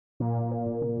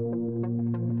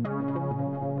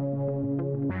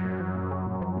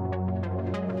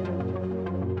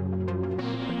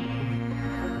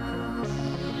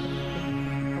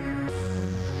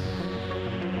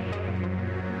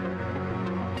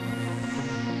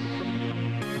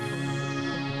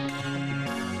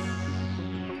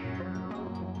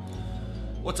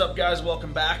What's up, guys?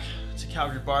 Welcome back to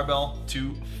Calgary Barbell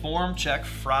to Form Check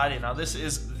Friday. Now this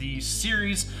is the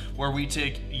series where we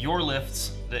take your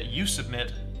lifts that you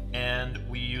submit and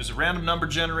we use a random number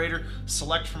generator,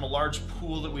 select from a large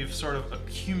pool that we've sort of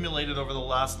accumulated over the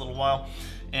last little while,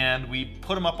 and we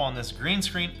put them up on this green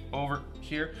screen over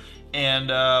here. And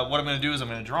what I'm going to do is I'm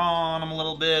going to draw on them a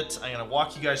little bit. I'm going to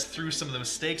walk you guys through some of the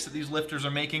mistakes that these lifters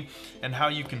are making and how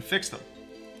you can fix them.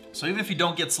 So even if you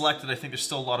don't get selected, I think there's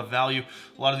still a lot of value.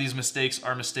 A lot of these mistakes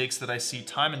are mistakes that I see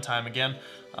time and time again.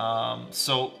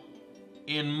 So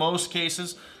in most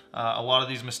cases, a lot of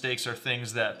these mistakes are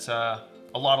things that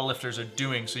a lot of lifters are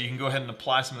doing. So you can go ahead and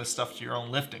apply some of this stuff to your own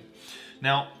lifting.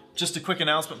 Now, just a quick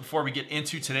announcement before we get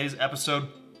into today's episode.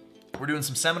 We're doing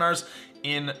some seminars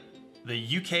in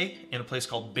the UK in a place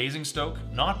called Basingstoke,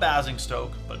 not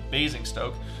Basingstoke, but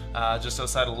Basingstoke, just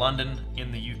outside of London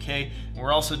in the UK.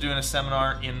 We're also doing a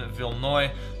seminar in Villeneuve,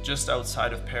 just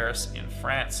outside of Paris in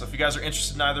France. So if you guys are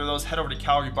interested in either of those, head over to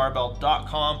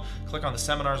calgarybarbell.com, click on the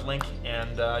seminars link,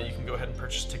 and you can go ahead and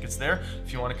purchase tickets there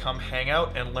if you want to come hang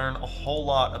out and learn a whole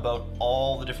lot about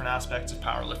all the different aspects of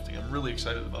powerlifting. I'm really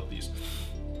excited about these.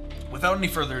 Without any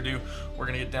further ado, we're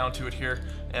going to get down to it here.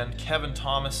 And Kevin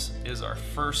Thomas is our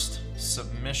first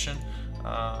submission.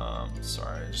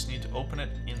 Sorry, I just need to open it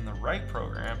in the right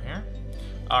program here.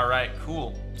 All right,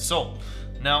 cool. So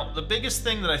now the biggest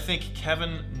thing that I think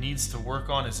Kevin needs to work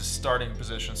on is his starting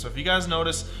position. So if you guys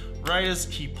notice, right as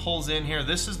he pulls in here,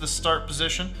 this is the start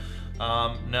position.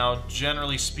 Now,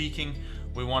 generally speaking,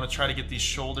 we want to try to get these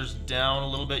shoulders down a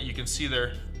little bit. You can see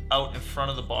they're out in front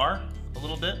of the bar a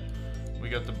little bit. We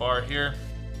got the bar here.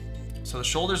 So the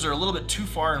shoulders are a little bit too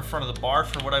far in front of the bar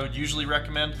for what I would usually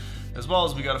recommend, as well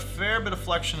as we got a fair bit of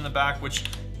flexion in the back, which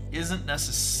isn't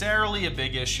necessarily a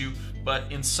big issue,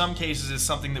 but in some cases is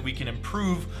something that we can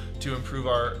improve to improve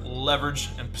our leverage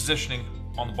and positioning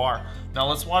on the bar. Now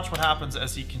let's watch what happens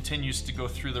as he continues to go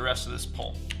through the rest of this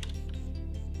pull.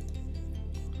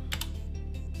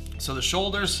 So the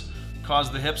shoulders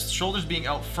cause the hips, shoulders being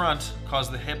out front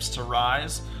cause the hips to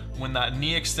rise. When that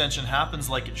knee extension happens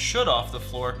like it should off the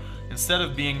floor, instead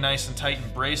of being nice and tight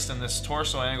and braced and this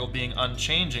torso angle being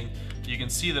unchanging, you can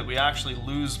see that we actually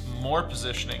lose more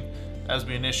positioning as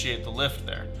we initiate the lift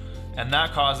there. And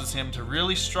that causes him to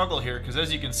really struggle here, because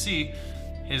as you can see,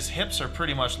 his hips are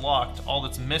pretty much locked. All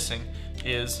that's missing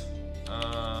is,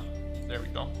 there we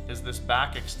go, is this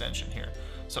back extension here.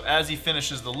 So as he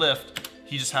finishes the lift,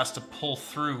 he just has to pull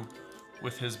through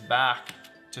with his back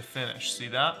to finish. See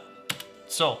that?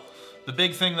 So the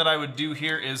big thing that I would do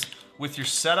here is with your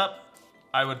setup,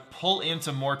 I would pull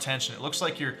into more tension. It looks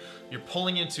like you're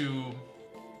pulling into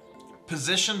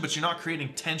position, but you're not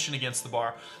creating tension against the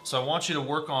bar. So I want you to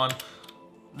work on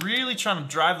really trying to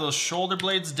drive those shoulder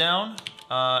blades down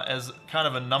as kind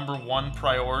of a #1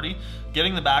 priority.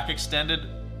 Getting the back extended,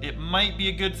 it might be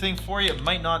a good thing for you. It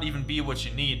might not even be what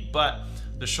you need, but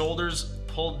the shoulders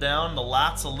pulled down, the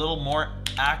lats a little more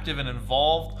active and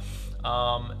involved.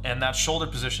 And that shoulder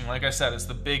positioning, like I said, is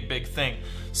the big thing.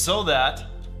 So that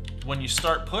when you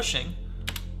start pushing,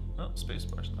 oh, space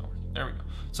bar's not working. There we go.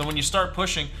 So when you start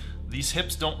pushing, these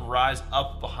hips don't rise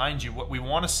up behind you. What we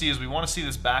want to see is we want to see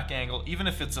this back angle, even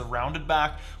if it's a rounded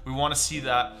back, we want to see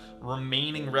that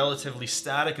remaining relatively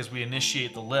static as we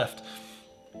initiate the lift.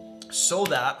 So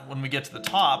that when we get to the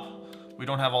top, we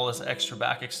don't have all this extra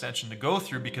back extension to go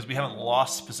through because we haven't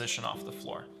lost position off the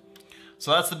floor.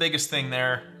 So that's the biggest thing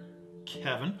there,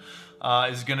 Kevin,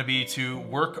 is going to be to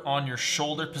work on your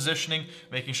shoulder positioning,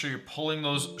 making sure you're pulling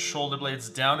those shoulder blades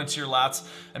down into your lats,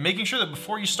 and making sure that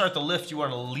before you start the lift, you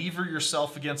want to lever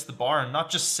yourself against the bar and not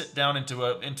just sit down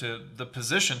into the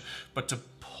position, but to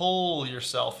pull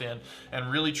yourself in and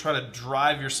really try to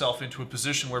drive yourself into a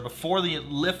position where before the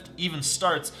lift even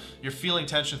starts, you're feeling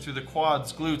tension through the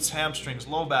quads, glutes, hamstrings,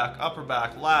 low back, upper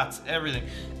back, lats, everything.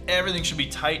 Everything should be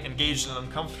tight, engaged, and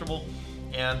uncomfortable.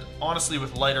 And honestly,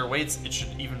 with lighter weights, it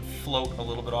should even float a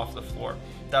little bit off the floor.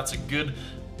 That's a good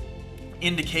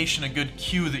indication, a good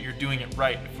cue that you're doing it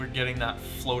right if we're getting that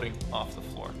floating off the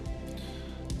floor.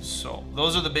 So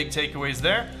those are the big takeaways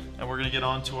there. And we're gonna get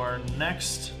on to our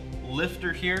next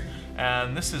lifter here.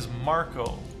 And this is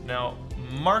Marco. Now,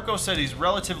 Marco said he's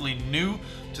relatively new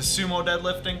to sumo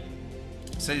deadlifting.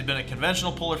 Said he's been a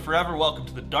conventional puller forever. Welcome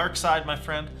to the dark side, my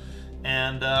friend.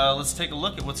 And let's take a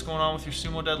look at what's going on with your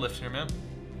sumo deadlift here, man.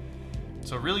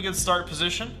 So really good start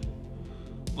position.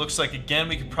 Looks like, again,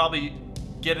 we could probably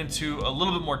get into a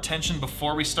little bit more tension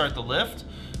before we start the lift.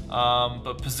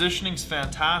 But positioning's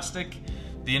fantastic.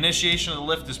 The initiation of the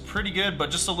lift is pretty good,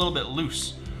 but just a little bit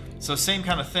loose. So same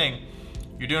kind of thing.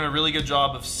 You're doing a really good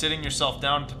job of sitting yourself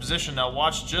down into position. Now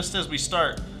watch, just as we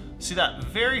start, See that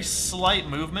very slight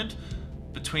movement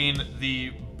between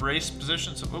the brace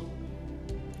position. So, oop,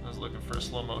 I was looking for a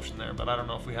slow motion there, but I don't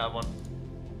know if we have one.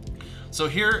 So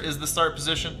here is the start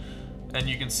position, and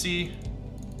you can see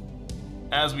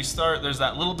as we start, there's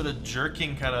that little bit of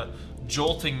jerking, kind of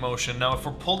jolting motion. Now, if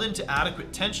we're pulled into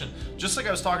adequate tension, just like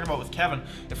I was talking about with Kevin,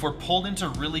 if we're pulled into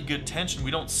really good tension,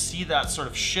 we don't see that sort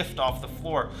of shift off the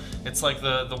floor. It's like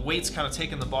the weight's kind of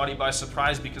taking the body by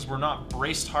surprise because we're not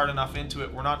braced hard enough into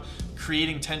it. We're not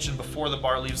creating tension before the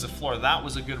bar leaves the floor. That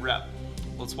was a good rep.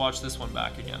 Let's watch this one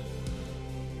back again.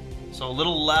 So a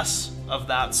little less of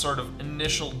that sort of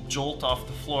initial jolt off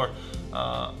the floor.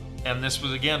 And this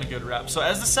was, again, a good rep. So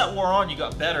as the set wore on, you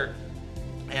got better.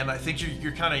 And I think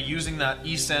you're kind of using that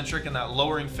eccentric and that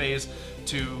lowering phase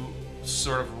to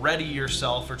sort of ready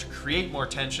yourself or to create more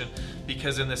tension,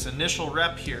 because in this initial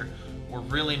rep here, we're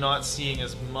really not seeing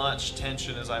as much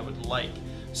tension as I would like.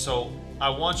 So I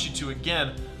want you to,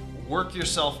 again, work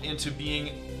yourself into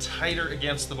being tighter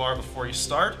against the bar before you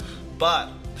start, but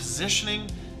positioning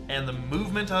and the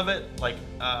movement of it, like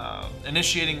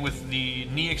initiating with the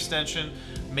knee extension,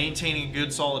 maintaining a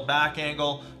good solid back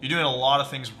angle. You're doing a lot of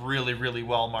things really, really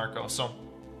well, Marco. So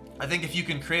I think if you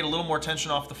can create a little more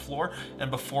tension off the floor and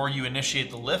before you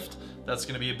initiate the lift, that's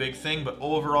gonna be a big thing. But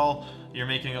overall, you're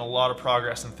making a lot of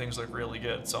progress and things look really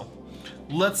good. So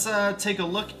let's take a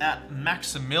look at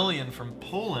Maximilian from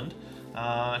Poland.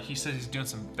 He says he's doing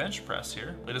some bench press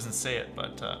here. It doesn't say it,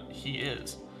 but he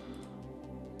is.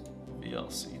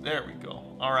 VLC, there we go.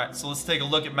 All right, so let's take a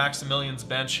look at Maximilian's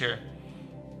bench here.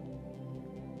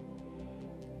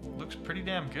 Looks pretty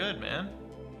damn good, man.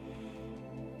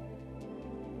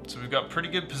 So we've got pretty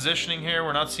good positioning here.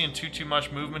 We're not seeing too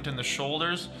much movement in the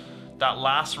shoulders. That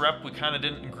last rep, we kind of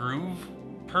didn't groove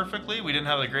perfectly. We didn't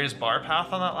have the greatest bar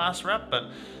path on that last rep,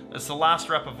 but it's the last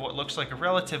rep of what looks like a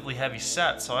relatively heavy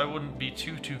set, so I wouldn't be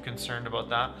too concerned about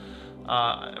that.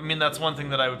 I mean, that's one thing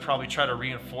that I would probably try to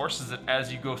reinforce, is that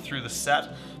as you go through the set,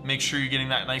 make sure you're getting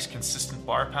that nice consistent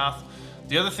bar path.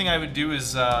 The other thing I would do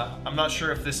is, I'm not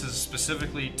sure if this is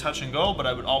specifically touch and go, but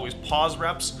I would always pause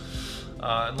reps,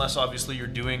 unless obviously you're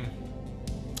doing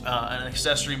an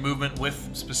accessory movement with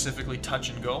specifically touch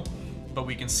and go. But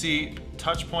we can see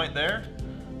touch point there,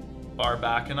 bar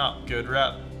back and up, good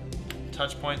rep.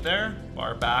 Touch point there,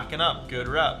 bar back and up, good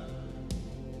rep.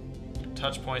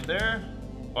 Touch point there,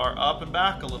 bar up and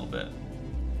back a little bit.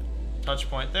 Touch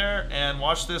point there, and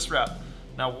watch this rep.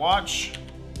 Now watch,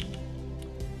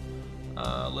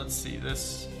 let's see,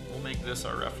 this, we'll make this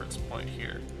our reference point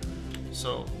here.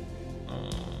 So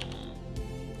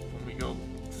when we go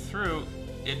through,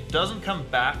 it doesn't come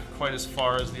back quite as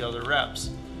far as the other reps.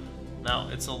 Now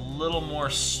it's a little more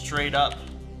straight up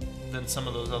than some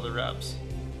of those other reps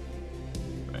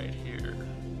right here.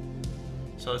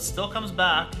 So it still comes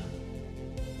back,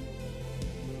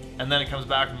 and then it comes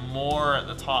back more at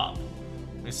the top.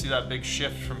 You see that big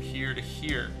shift from here to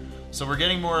here. So we're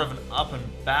getting more of an up and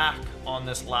back on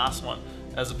this last one,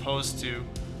 as opposed to,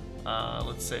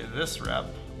 let's say this rep,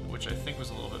 which I think was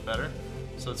a little bit better.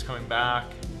 So it's coming back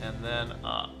and then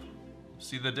up.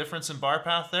 See the difference in bar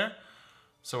path there?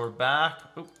 So we're back,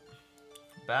 oop,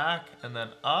 back, and then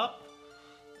up.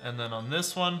 And then on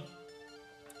this one,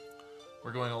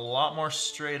 we're going a lot more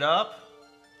straight up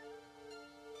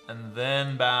and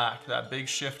then back. That big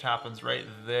shift happens right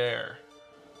there.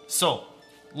 So,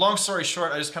 long story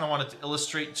short, I just kind of wanted to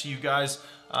illustrate to you guys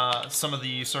some of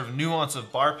the sort of nuance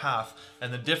of bar path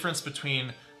and the difference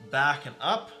between back and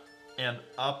up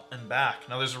and back.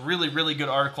 Now there's a really, really good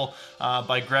article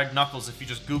by Greg Knuckles. If you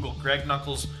just Google Greg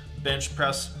Knuckles bench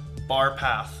press bar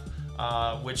path,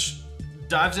 which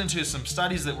dives into some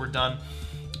studies that were done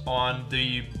on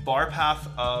the bar path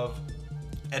of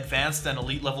advanced and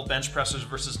elite level bench pressers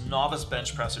versus novice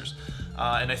bench pressers.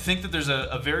 And I think that there's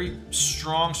a very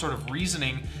strong sort of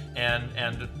reasoning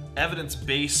and evidence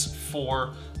base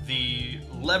for the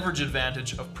leverage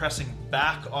advantage of pressing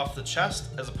back off the chest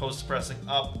as opposed to pressing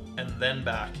up and then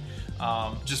back.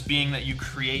 Just being that you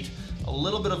create a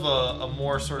little bit of a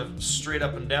more sort of straight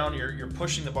up and down, you're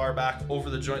pushing the bar back over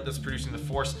the joint that's producing the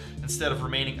force instead of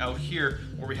remaining out here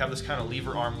where we have this kind of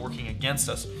lever arm working against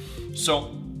us.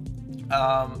 So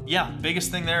yeah,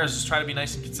 biggest thing there is just try to be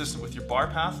nice and consistent with your bar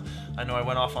path. I know I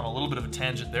went off on a little bit of a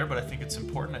tangent there, but I think it's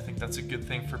important. I think that's a good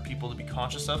thing for people to be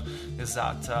conscious of, is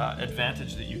that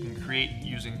advantage that you can create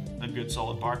using a good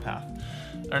solid bar path.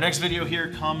 Our next video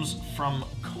here comes from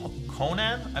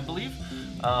Conan, I believe.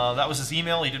 That was his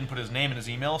email. He didn't put his name in his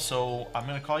email, so I'm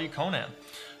gonna call you Conan.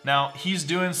 Now, he's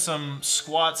doing some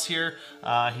squats here.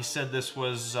 He said this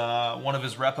was one of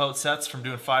his rep out sets from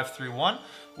doing 5-3-1,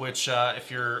 which if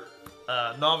you're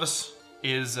novice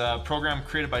is a program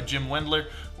created by Jim Wendler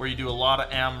where you do a lot of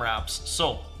AMRAPs.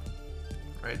 So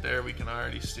right there we can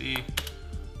already see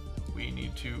we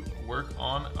need to work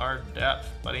on our depth,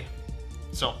 buddy.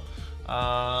 So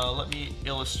let me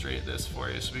illustrate this for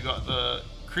you. So we got the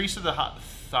crease of the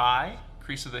thigh,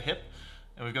 crease of the hip,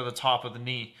 and we've got the top of the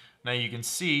knee. Now you can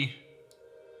see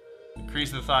the crease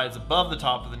of the thigh is above the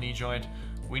top of the knee joint.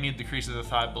 We need the crease of the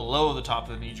thigh below the top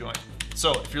of the knee joint.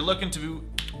 So if you're looking to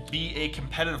be a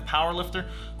competitive power lifter,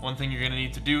 one thing you're gonna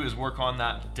need to do is work on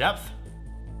that depth.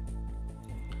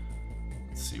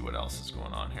 Let's see what else is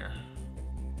going on here.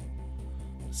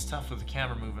 It's tough with the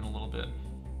camera moving a little bit.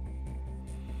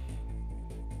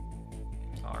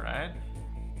 All right,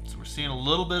 so we're seeing a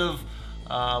little bit of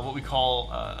what we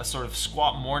call a sort of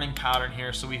squat morning pattern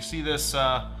here. So we see this,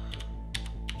 there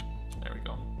we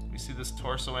go. We see this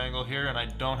torso angle here, and I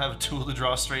don't have a tool to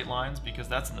draw straight lines because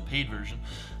that's in the paid version.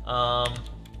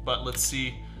 But let's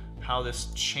see how this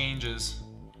changes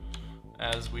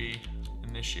as we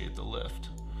initiate the lift.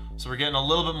 So we're getting a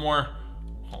little bit more,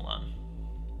 hold on.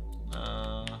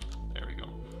 There we go.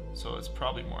 So it's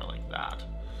probably more like that.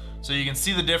 So you can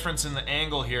see the difference in the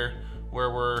angle here where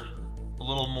we're a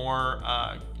little more,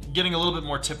 getting a little bit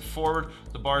more tipped forward.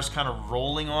 The bar's kind of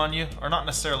rolling on you, or not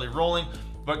necessarily rolling,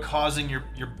 but causing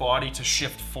your body to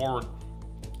shift forward.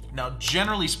 Now,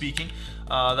 generally speaking,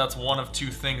 that's one of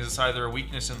two things. It's either a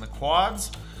weakness in the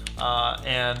quads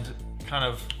and kind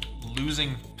of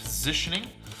losing positioning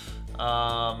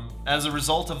as a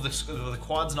result of the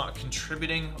quads not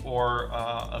contributing, or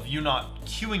of you not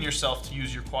cueing yourself to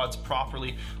use your quads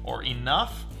properly or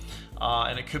enough.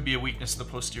 And it could be a weakness of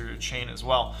the posterior chain as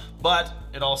well. But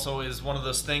it also is one of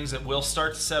those things that will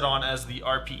start to set on as the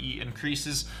RPE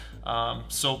increases.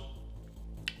 So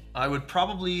I would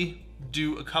probably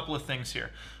do a couple of things here.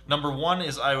 Number one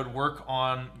is I would work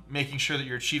on making sure that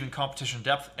you're achieving competition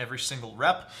depth every single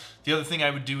rep. The other thing I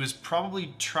would do is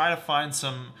probably try to find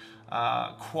some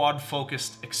quad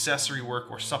focused accessory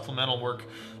work or supplemental work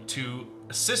to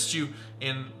assist you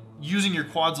in using your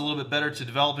quads a little bit better, to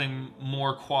developing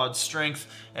more quad strength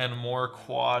and more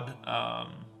quad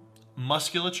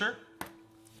musculature.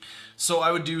 So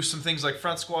I would do some things like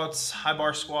front squats, high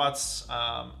bar squats.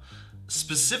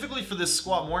 Specifically for this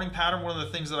squat morning pattern, one of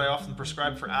the things that I often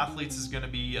prescribe for athletes is going to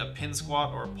be a pin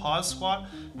squat or a pause squat.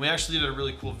 We actually did a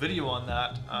really cool video on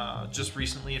that just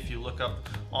recently. If you look up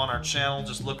on our channel,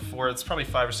 just look for it. It's probably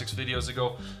 5 or 6 videos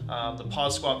ago, the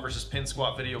pause squat versus pin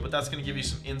squat video, but that's going to give you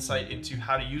some insight into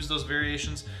how to use those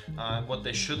variations and what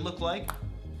they should look like.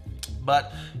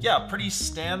 But yeah, pretty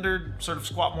standard sort of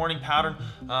squat morning pattern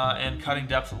and cutting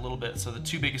depth a little bit. So the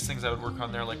two biggest things I would work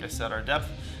on there, like I said, are depth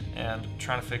and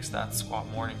trying to fix that squat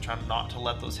morning, trying not to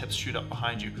let those hips shoot up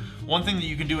behind you. One thing that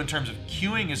you can do in terms of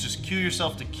cueing is just cue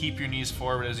yourself to keep your knees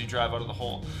forward as you drive out of the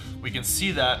hole. We can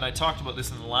see that, and I talked about this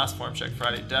in the last Form Check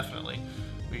Friday, definitely.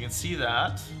 We can see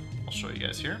that. I'll show you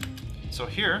guys here. So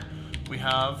here we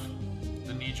have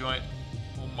the knee joint.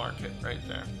 We'll mark it right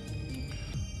there.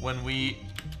 When we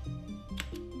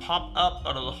pop up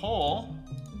out of the hole,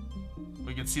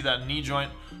 we can see that knee joint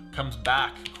comes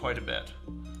back quite a bit.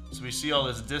 So we see all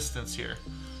this distance here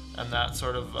and that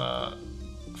sort of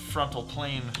frontal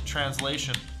plane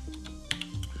translation.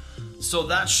 So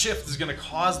that shift is going to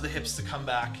cause the hips to come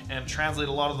back and translate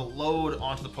a lot of the load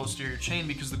onto the posterior chain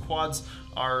because the quads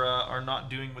are not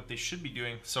doing what they should be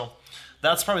doing. So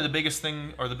that's probably the biggest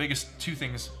thing, or the biggest two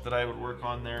things that I would work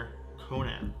on there.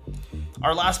 Conan.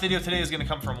 Our last video today is going to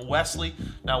come from Wesley.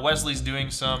 Now Wesley's doing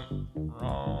some,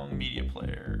 wrong media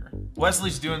player.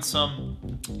 Wesley's doing some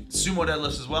sumo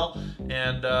deadlifts as well,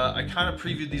 and I kind of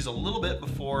previewed these a little bit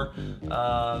before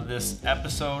this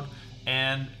episode,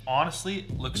 and honestly,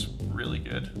 it looks really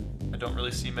good. I don't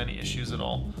really see many issues at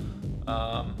all.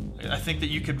 I think that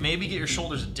you could maybe get your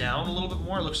shoulders down a little bit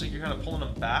more. It looks like you're kind of pulling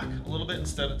them back a little bit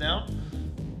instead of down.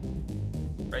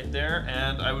 Right there,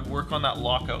 and I would work on that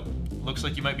lockout. Looks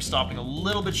like you might be stopping a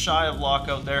little bit shy of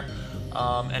lockout there,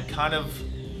 and kind of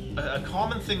a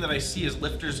common thing that I see is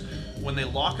lifters, when they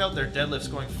lock out their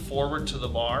deadlifts, going forward to the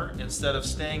bar instead of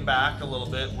staying back a little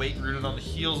bit, weight rooted on the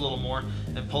heels a little more,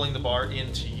 and pulling the bar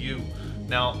into you.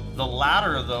 Now, the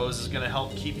latter of those is going to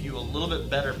help keep you a little bit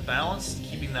better balanced,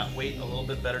 keeping that weight a little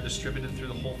bit better distributed through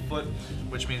the whole foot,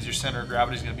 which means your center of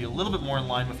gravity is going to be a little bit more in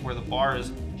line with where the bar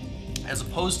is, as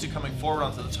opposed to coming forward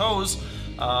onto the toes,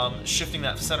 shifting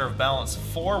that center of balance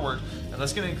forward, and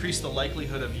that's going to increase the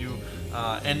likelihood of you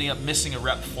ending up missing a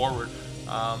rep forward.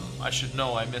 I should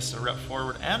know I missed a rep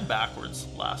forward and backwards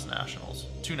last nationals,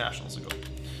 2 nationals ago.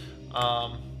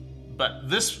 But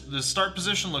the start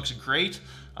position looks great.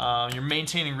 You're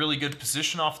maintaining really good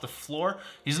position off the floor.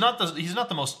 He's not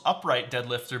the most upright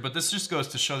deadlifter, but this just goes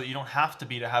to show that you don't have to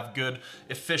be to have good,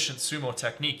 efficient sumo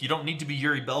technique. You don't need to be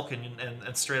Yuri Belkin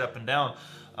and straight up and down.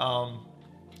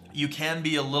 You can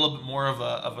be a little bit more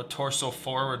of a torso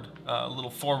forward, a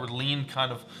little forward lean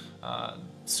kind of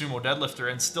sumo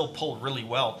deadlifter and still pull really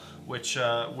well, which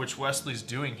Wesley's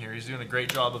doing here. He's doing a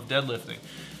great job of deadlifting.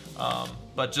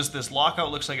 But just this lockout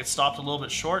looks like it stopped a little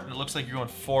bit short, and it looks like you're going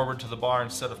forward to the bar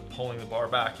instead of pulling the bar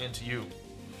back into you.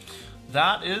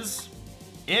 That is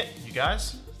it, you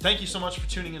guys. Thank you so much for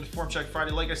tuning in to Form Check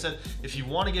Friday. Like I said, if you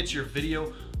want to get your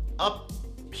video up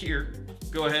here,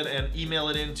 go ahead and email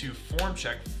it in to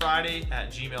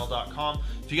formcheckfriday@gmail.com.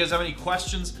 If you guys have any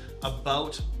questions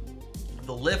about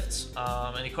the lifts,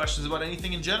 any questions about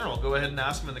anything in general, go ahead and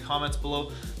ask them in the comments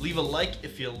below. Leave a like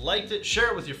if you liked it, share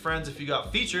it with your friends if you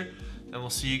got featured, and we'll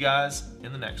see you guys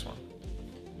in the next one.